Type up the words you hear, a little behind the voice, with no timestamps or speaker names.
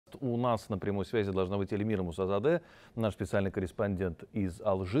у нас на прямой связи должна быть Эльмира Мусазаде, наш специальный корреспондент из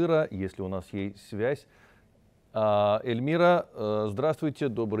Алжира, если у нас есть связь. Эльмира, здравствуйте,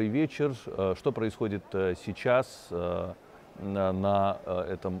 добрый вечер. Что происходит сейчас на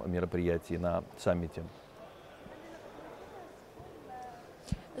этом мероприятии, на саммите?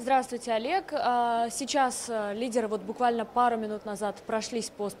 Здравствуйте, Олег. Сейчас лидеры буквально пару минут назад прошлись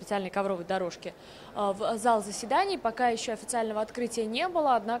по специальной ковровой дорожке в зал заседаний. Пока еще официального открытия не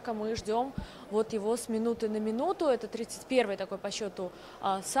было, однако мы ждем его с минуты на минуту. Это 31-й такой по счету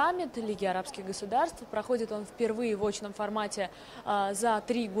саммит Лиги арабских государств. Проходит он впервые в очном формате за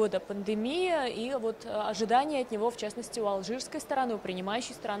 3 года пандемии. И ожидания от него, в частности, у алжирской стороны, у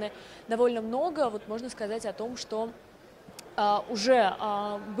принимающей стороны довольно много. Можно сказать о том, что уже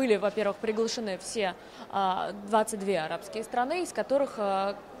были, во-первых, приглашены все 22 арабские страны, из которых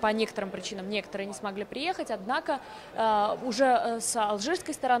по некоторым причинам некоторые не смогли приехать, однако уже с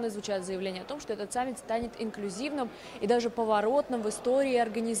алжирской стороны звучат заявления о том, что этот саммит станет инклюзивным и даже поворотным в истории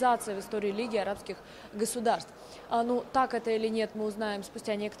организации, в истории Лиги арабских государств. Так это или нет, мы узнаем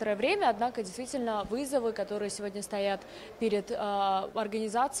спустя некоторое время, однако действительно вызовы, которые сегодня стоят перед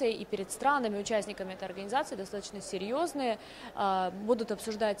организацией и перед странами, участниками этой организации, достаточно серьезные. Будут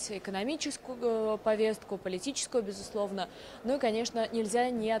обсуждать экономическую повестку, политическую, безусловно. Ну и, конечно, нельзя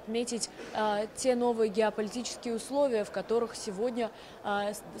не отметить те новые геополитические условия, в которых сегодня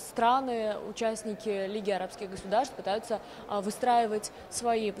страны, участники Лиги арабских государств пытаются выстраивать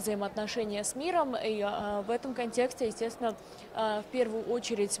свои взаимоотношения с миром. И в этом контексте, естественно, в первую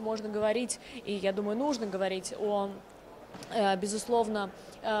очередь можно говорить, и я думаю, нужно говорить о, безусловно,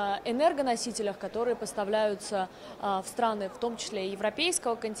 энергоносителях, которые поставляются в страны, в том числе и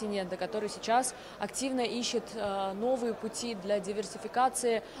европейского континента, который сейчас активно ищет новые пути для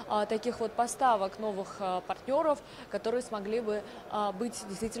диверсификации таких поставок, новых партнеров, которые смогли бы быть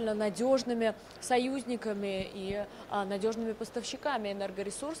действительно надежными союзниками и надежными поставщиками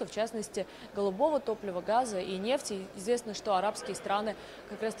энергоресурсов, в частности, голубого топлива, газа и нефти. Известно, что арабские страны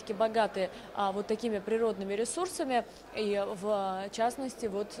как раз-таки богаты такими природными ресурсами, и в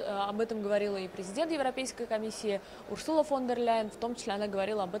частности, об этом говорила и президент Европейской комиссии Урсула фон дер Ляйен, в том числе она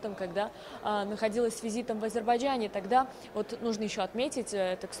говорила об этом, когда находилась с визитом в Азербайджане. Тогда нужно еще отметить,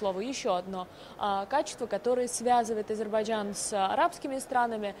 это, к слову, еще одно качество, которое связывает Азербайджан с арабскими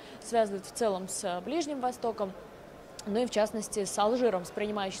странами, связывает в целом с Ближним Востоком, ну и в частности с Алжиром, с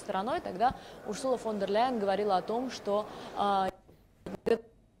принимающей стороной. Тогда Урсула фон дер Ляйен говорила о том, что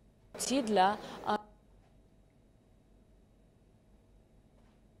для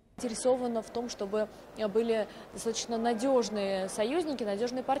заинтересована в том, чтобы были достаточно надежные союзники,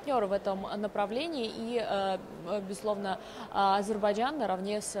 надежные партнеры в этом направлении. И, безусловно, Азербайджан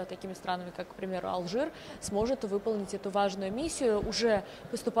наравне с такими странами, как, к примеру, Алжир, сможет выполнить эту важную миссию. Уже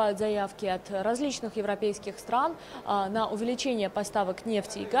поступают заявки от различных европейских стран на увеличение поставок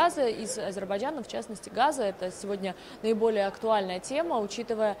нефти и газа из Азербайджана, в частности газа. Это сегодня наиболее актуальная тема,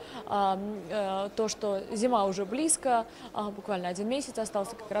 учитывая то, что зима уже близко, буквально 1 месяц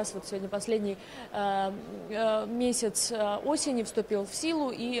остался, как раз сегодня последний месяц осени вступил в силу,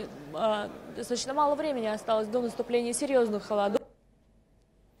 и достаточно мало времени осталось до наступления серьезных холодов.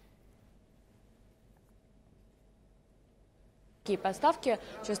 Поставки,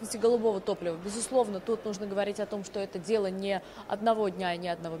 в частности, голубого топлива. Безусловно, тут нужно говорить о том, что это дело не одного дня, не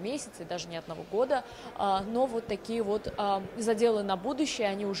одного месяца, и даже не одного года, но такие заделы на будущее,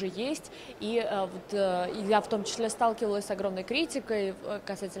 они уже есть. И я в том числе сталкивалась с огромной критикой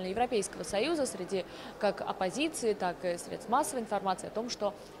касательно Европейского Союза среди как оппозиции, так и средств массовой информации о том,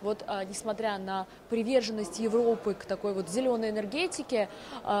 что несмотря на приверженность Европы к такой зеленой энергетике,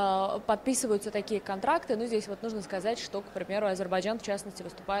 подписываются такие контракты. Но здесь нужно сказать, что, к примеру, Азербайджан, в частности,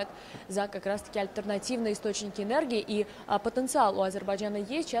 выступает за как раз-таки альтернативные источники энергии, и потенциал у Азербайджана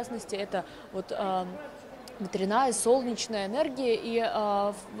есть, в частности, это ветряная, солнечная энергия, и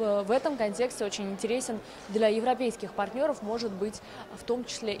в этом контексте очень интересен для европейских партнеров может быть в том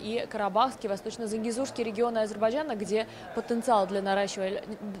числе и Карабахский, восточно-зангезурский регионы Азербайджана, где потенциал для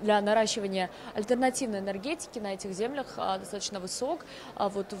наращивания альтернативной энергетики на этих землях достаточно высок.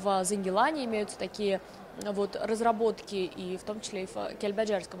 В Зангелане имеются такие разработки, и в том числе и в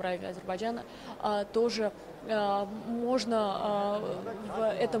Кельбаджарском районе Азербайджана тоже можно в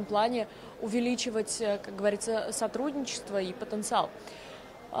этом плане увеличивать, как говорится, сотрудничество и потенциал.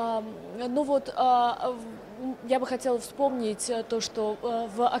 Я бы хотела вспомнить то, что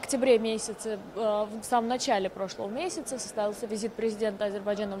в октябре месяце, в самом начале прошлого месяца, состоялся визит президента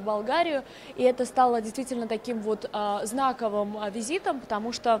Азербайджана в Болгарию, и это стало действительно таким знаковым визитом,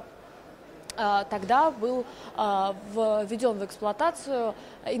 потому что тогда был введен в эксплуатацию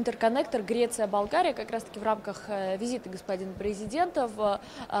интерконнектор Греция-Болгария, как раз-таки в рамках визита господина президента в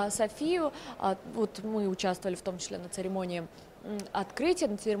Софию. Вот мы участвовали в том числе на церемонии открытия,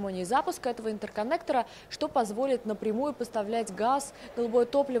 на церемонии запуска этого интерконнектора, что позволит напрямую поставлять газ, голубое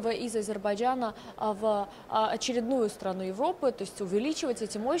топливо из Азербайджана в очередную страну Европы, то есть увеличивать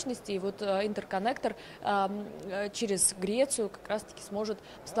эти мощности. И вот интерконнектор через Грецию как раз-таки сможет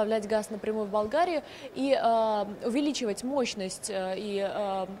поставлять газ напрямую в Болгарию и увеличивать мощность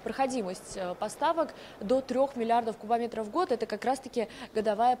и проходимость поставок до 3 миллиардов кубометров в год. Это как раз-таки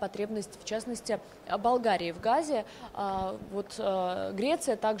годовая потребность, в частности, Болгарии в газе. Вот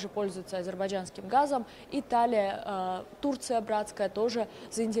Греция также пользуется азербайджанским газом, Италия, Турция братская тоже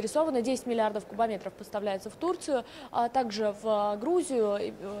заинтересована. 10 миллиардов кубометров поставляется в Турцию, а также в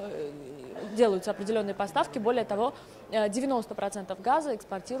Грузию делаются определенные поставки. Более того, 90% газа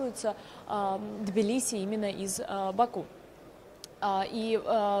экспортируется в Тбилиси именно из Баку. И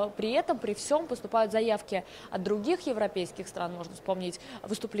при этом, при всем поступают заявки от других европейских стран. Можно вспомнить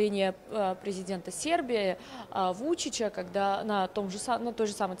выступление президента Сербии Вучича, когда на той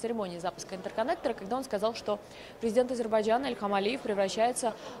же самой церемонии запуска интерконнектора, когда он сказал, что президент Азербайджана Ильхам Алиев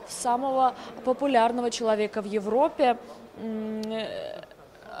превращается в самого популярного человека в Европе.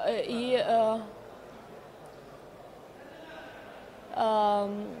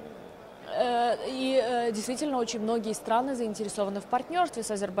 И действительно очень многие страны заинтересованы в партнерстве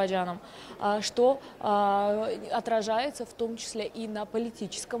с Азербайджаном, что отражается в том числе и на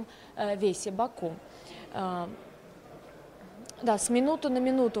политическом весе Баку. Да, с минуты на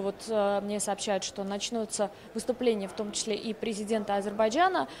минуту вот мне сообщают, что начнутся выступления, в том числе и президента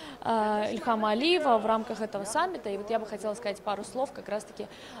Азербайджана Ильхама Алиева в рамках этого саммита. И вот я бы хотела сказать пару слов как раз-таки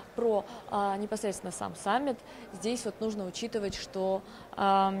про непосредственно сам саммит. Здесь вот нужно учитывать, что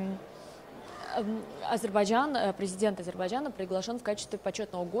президент Азербайджана приглашен в качестве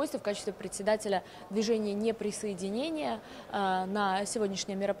почетного гостя, в качестве председателя движения неприсоединения на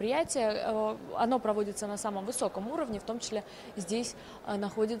сегодняшнее мероприятие. Оно проводится на самом высоком уровне, в том числе здесь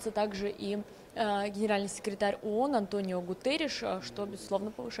находится также и генеральный секретарь ООН Антонио Гутерриш, что,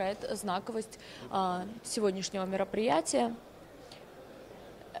 безусловно, повышает знаковость сегодняшнего мероприятия.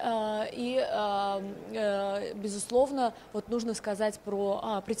 И, безусловно, вот нужно сказать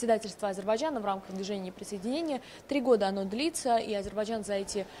про председательство Азербайджана в рамках движения неприсоединения. 3 года оно длится, и Азербайджан за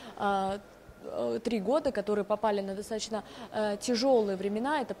эти 3 года, которые попали на достаточно тяжелые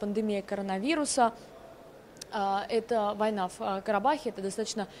времена, это пандемия коронавируса, это война в Карабахе, это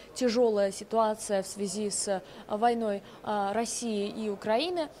достаточно тяжелая ситуация в связи с войной России и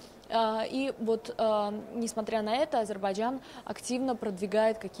Украины. И вот, несмотря на это, Азербайджан активно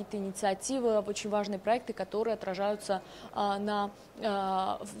продвигает какие-то инициативы, очень важные проекты, которые отражаются на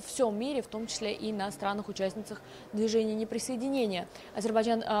всем мире, в том числе и на странах-участницах движения неприсоединения.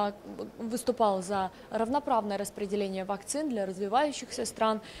 Азербайджан выступал за равноправное распределение вакцин для развивающихся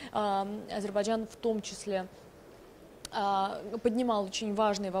стран. Азербайджан в том числе поднимал очень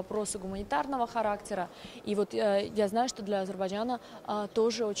важные вопросы гуманитарного характера. И вот я знаю, что для Азербайджана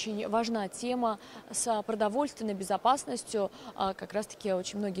тоже очень важна тема с продовольственной безопасностью. Как раз-таки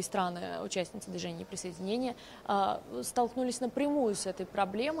очень многие страны, участницы движения неприсоединения, столкнулись напрямую с этой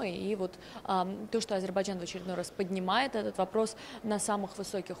проблемой. И вот то, что Азербайджан в очередной раз поднимает этот вопрос на самых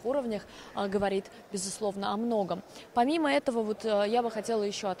высоких уровнях, говорит, безусловно, о многом. Помимо этого, вот я бы хотела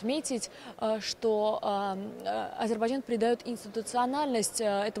еще отметить, что Азербайджан придает институциональность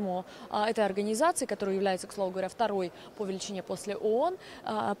этой организации, которая является, к слову говоря, второй по величине после ООН.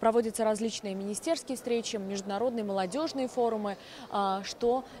 Проводятся различные министерские встречи, международные молодежные форумы,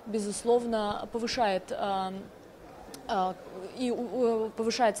 что, безусловно, повышает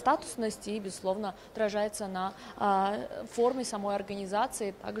статусность и, безусловно, отражается на форме самой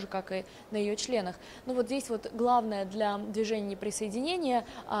организации, так же, как и на ее членах. Но вот здесь вот главное для движения неприсоединения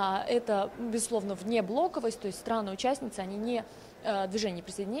это, безусловно, внеблоковость, то есть страны-участницы, они не движение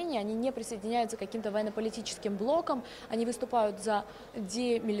присоединения, они не присоединяются к каким-то военно-политическим блокам, они выступают за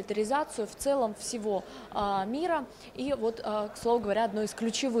демилитаризацию в целом всего мира. И вот, к слову говоря, одной из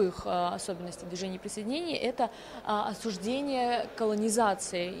ключевых особенностей движения присоединения – это осуждение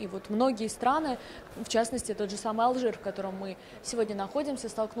колонизации. И вот многие страны, в частности, тот же самый Алжир, в котором мы сегодня находимся,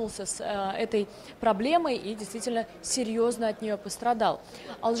 столкнулся с этой проблемой и действительно серьезно от нее пострадал.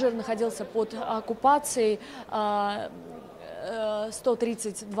 Алжир находился под оккупацией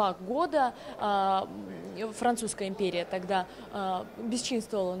 132 года. Французская империя тогда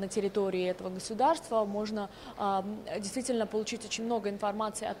бесчинствовала на территории этого государства. Можно действительно получить очень много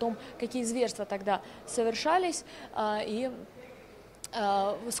информации о том, какие зверства тогда совершались. И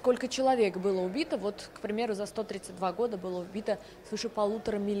сколько человек было убито. Вот, к примеру, за 132 года было убито свыше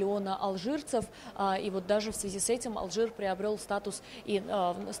 1,5 миллиона алжирцев, и вот даже в связи с этим Алжир приобрел статус и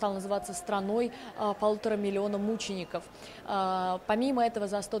стал называться страной 1,5 миллиона мучеников. Помимо этого,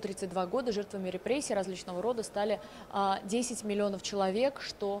 за 132 года жертвами репрессий различного рода стали 10 миллионов человек,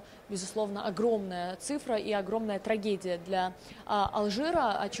 что, безусловно, огромная цифра и огромная трагедия для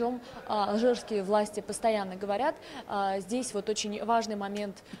Алжира, о чем алжирские власти постоянно говорят. Здесь вот очень важный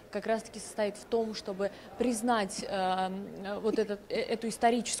момент как раз-таки состоит в том, чтобы признать вот эту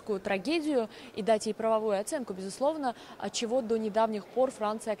историческую трагедию и дать ей правовую оценку, безусловно, от чего до недавних пор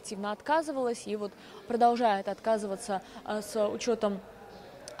Франция активно отказывалась и вот продолжает отказываться с учетом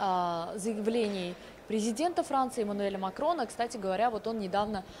заявлений президента Франции Эммануэля Макрона. Кстати говоря, вот он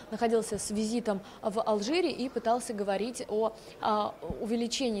недавно находился с визитом в Алжире и пытался говорить о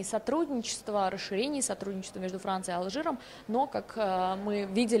увеличении сотрудничества, расширении сотрудничества между Францией и Алжиром, но, как мы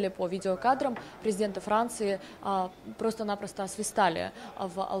видели по видеокадрам, президента Франции просто-напросто освистали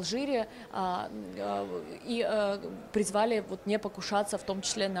в Алжире и призвали вот не покушаться в том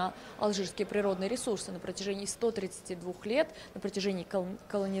числе на алжирские природные ресурсы. На протяжении 132 лет, на протяжении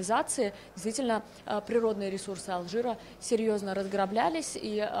колонизации, действительно, природные ресурсы Алжира серьезно разграблялись,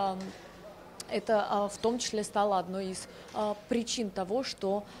 и это в том числе стало одной из причин того,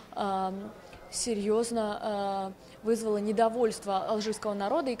 что серьезно вызвало недовольство алжирского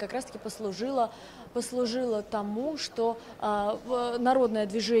народа и как раз-таки послужило тому, что народное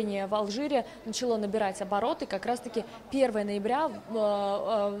движение в Алжире начало набирать обороты. Как раз-таки 1 ноября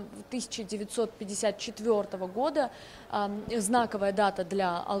 1954 года, знаковая дата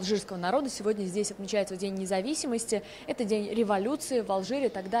для алжирского народа. Сегодня здесь отмечается День независимости. Это день революции в Алжире.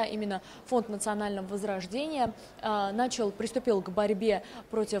 Тогда именно Фонд национального возрождения приступил к борьбе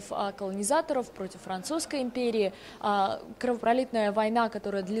против колонизаторов, против Французской империи. Кровопролитная война,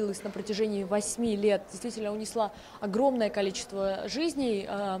 которая длилась на протяжении 8 лет, действительно унесла огромное количество жизней,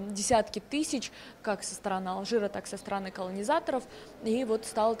 десятки тысяч, как со стороны Алжира, так и со стороны колонизаторов. И вот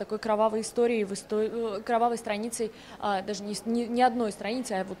стала такой кровавой историей, кровавой страницей, даже не одной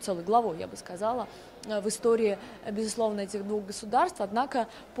страницей, а вот целой главой, я бы сказала, в истории, безусловно, этих двух государств. Однако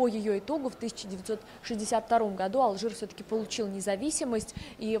по ее итогу в 1962 году Алжир все-таки получил независимость,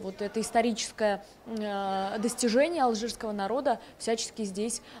 и вот это историческое достижение алжирского народа всячески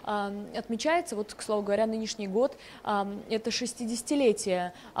здесь отмечается. Вот, к слову говоря, нынешний год – это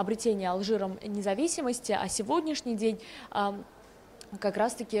 60-летие обретения Алжиром независимости, а сегодняшний день как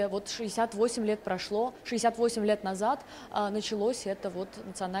раз-таки вот 68 лет прошло, 68 лет назад началось это вот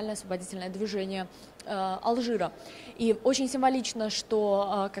национальное освободительное движение Алжира. И очень символично,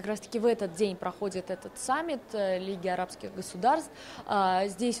 что как раз-таки в этот день проходит этот саммит Лиги арабских государств.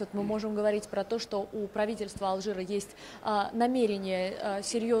 Здесь вот мы можем говорить про то, что у правительства Алжира есть намерение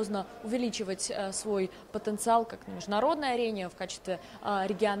серьезно увеличивать свой потенциал как на международной арене, в качестве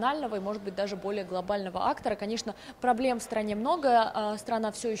регионального и, может быть, даже более глобального актора. Конечно, проблем в стране много.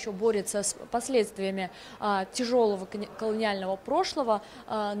 Страна все еще борется с последствиями тяжелого колониального прошлого,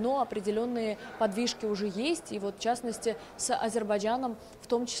 но определенные подвижки уже есть, и вот в частности с Азербайджаном в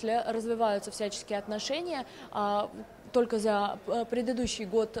том числе развиваются всяческие отношения. Только за предыдущий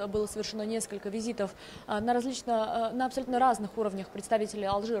год было совершено несколько визитов на абсолютно разных уровнях представителей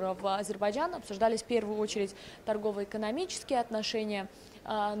Алжира в Азербайджан. Обсуждались в первую очередь торгово-экономические отношения,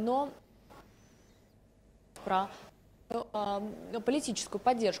 но про политическую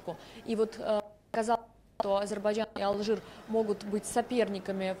поддержку. И вот казалось, что Азербайджан и Алжир могут быть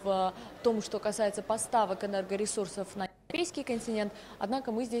соперниками в том, что касается поставок энергоресурсов на европейский континент.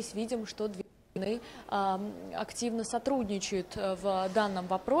 Однако мы здесь видим, что две страны активно сотрудничают в данном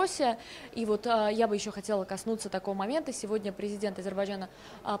вопросе. И вот я бы еще хотела коснуться такого момента. Сегодня президент Азербайджана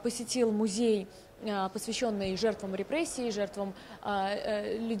посетил музей, посвященный жертвам репрессий, жертвам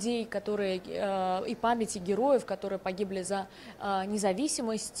людей, и памяти героев, которые погибли за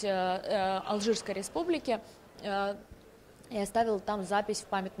независимость Алжирской республики. И оставил там запись в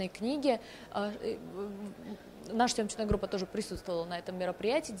памятной книге. Наша съемочная группа тоже присутствовала на этом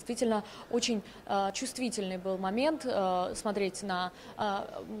мероприятии. Действительно, очень чувствительный был момент смотреть на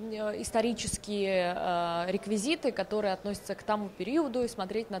исторические реквизиты, которые относятся к тому периоду, и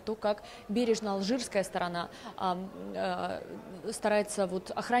смотреть на то, как бережно алжирская сторона старается вот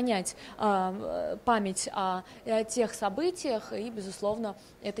охранять память о тех событиях, и, безусловно,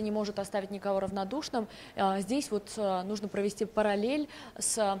 это не может оставить никого равнодушным. Здесь вот нужно провести параллель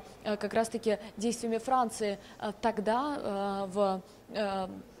с как раз-таки действиями Франции тогда, в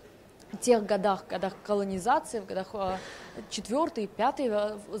тех годах колонизации, в годах четвертой, пятой,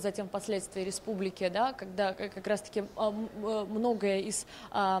 затем впоследствии республики, да, когда как раз-таки многое из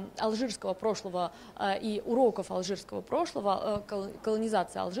алжирского прошлого и уроков алжирского прошлого,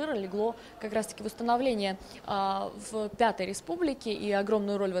 колонизации Алжира легло как раз-таки в установление в Пятой Республике, и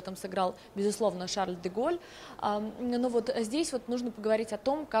огромную роль в этом сыграл, безусловно, Шарль де Голль. Но вот здесь вот нужно поговорить о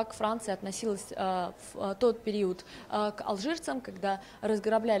том, как Франция относилась в тот период к алжирцам, когда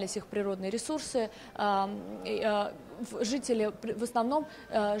разграблялись их природные ресурсы. Жители, в основном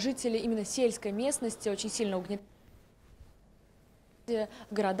жители именно сельской местности, очень сильно угнетали.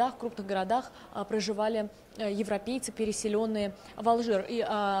 В городах, крупных городах проживали европейцы, переселенные в Алжир. И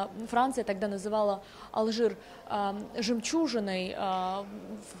Франция тогда называла Алжир жемчужиной,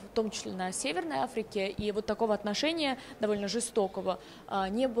 в том числе на Северной Африке. И вот такого отношения, довольно жестокого,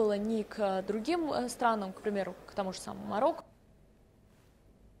 не было ни к другим странам, к примеру, к тому же самому Марокко.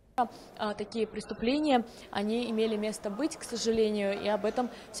 Такие преступления, они имели место быть, к сожалению, и об этом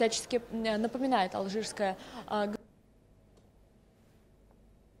всячески напоминает алжирская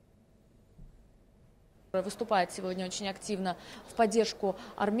выступает сегодня очень активно в поддержку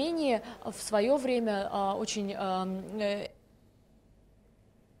Армении. В свое время очень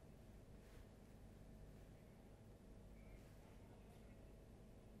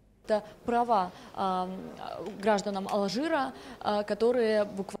это права гражданам Алжира, которые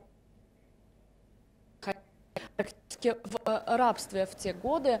буквально практически в рабстве в те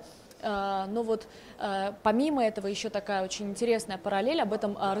годы. Но вот помимо этого еще такая очень интересная параллель, об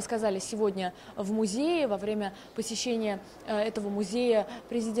этом рассказали сегодня в музее, во время посещения этого музея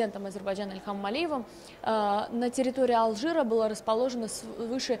президентом Азербайджана Ильхамом Алиевым. На территории Алжира было расположено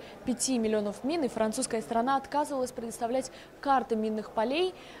свыше 5 миллионов мин, и французская сторона отказывалась предоставлять карты минных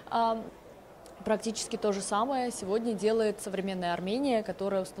полей. Практически то же самое сегодня делает современная Армения,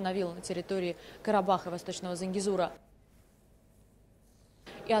 которая установила на территории Карабаха и восточного Зангезура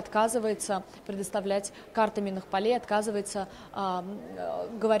и отказывается предоставлять карты минных полей, отказывается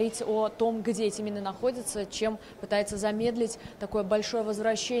говорить о том, где эти мины находятся, чем пытается замедлить такое большое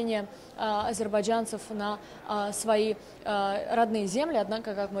возвращение азербайджанцев на свои родные земли.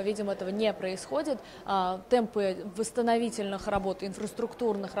 Однако, как мы видим, этого не происходит. Темпы восстановительных работ,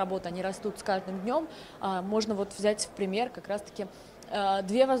 инфраструктурных работ, они растут с каждым днем. Можно вот взять в пример как раз-таки 2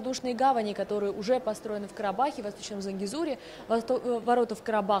 воздушные гавани, которые уже построены в Карабахе, в восточном Зангезуре. Ворота в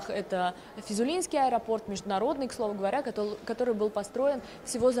Карабах — это Физулинский аэропорт, международный, к слову говоря, который был построен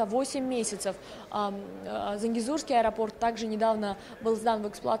всего за 8 месяцев. Зангезурский аэропорт также недавно был сдан в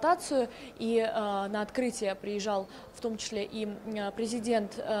эксплуатацию, и на открытие приезжал в том числе и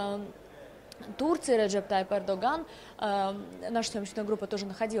президент Турции Реджеп Тайип Эрдоган. Наша съемочная группа тоже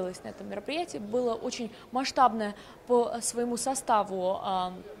находилась на этом мероприятии. Было очень масштабное по своему составу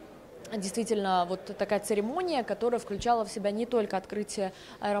действительно вот такая церемония, которая включала в себя не только открытие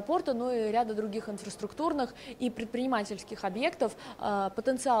аэропорта, но и ряда других инфраструктурных и предпринимательских объектов.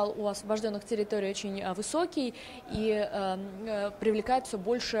 Потенциал у освобожденных территорий очень высокий и привлекает все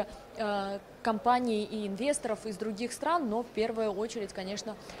больше компаний и инвесторов из других стран, но в первую очередь,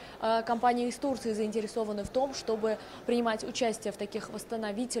 конечно, компании из Турции заинтересованы в том, чтобы принимать участие в таких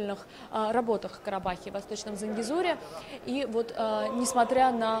восстановительных работах в Карабахе и Восточном Зангезуре. И вот,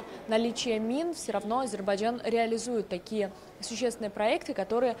 несмотря на наличие мин, все равно Азербайджан реализует такие существенные проекты,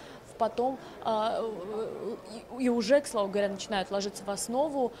 которые потом и уже, к слову говоря, начинают ложиться в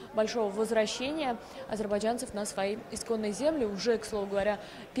основу большого возвращения азербайджанцев на свои исконные земли. Уже, к слову говоря,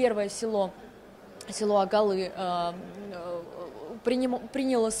 первое село Агалы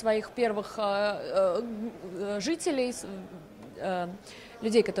приняло своих первых жителей,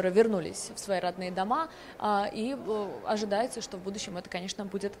 людей, которые вернулись в свои родные дома, и ожидается, что в будущем это, конечно,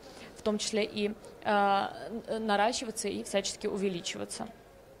 будет в том числе и наращиваться и всячески увеличиваться.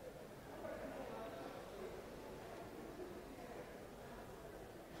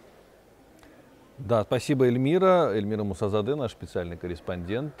 Да, спасибо, Эльмира. Эльмира Мусазаде, наш специальный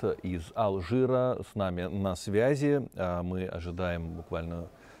корреспондент из Алжира, с нами на связи. Мы ожидаем буквально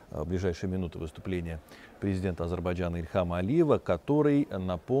в ближайшие минуты выступления президента Азербайджана Ильхама Алиева, который,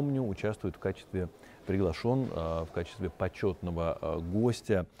 напомню, участвует приглашен в качестве почетного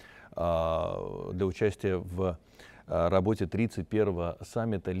гостя для участия в работе 31-го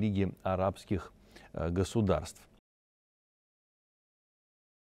саммита Лиги арабских государств.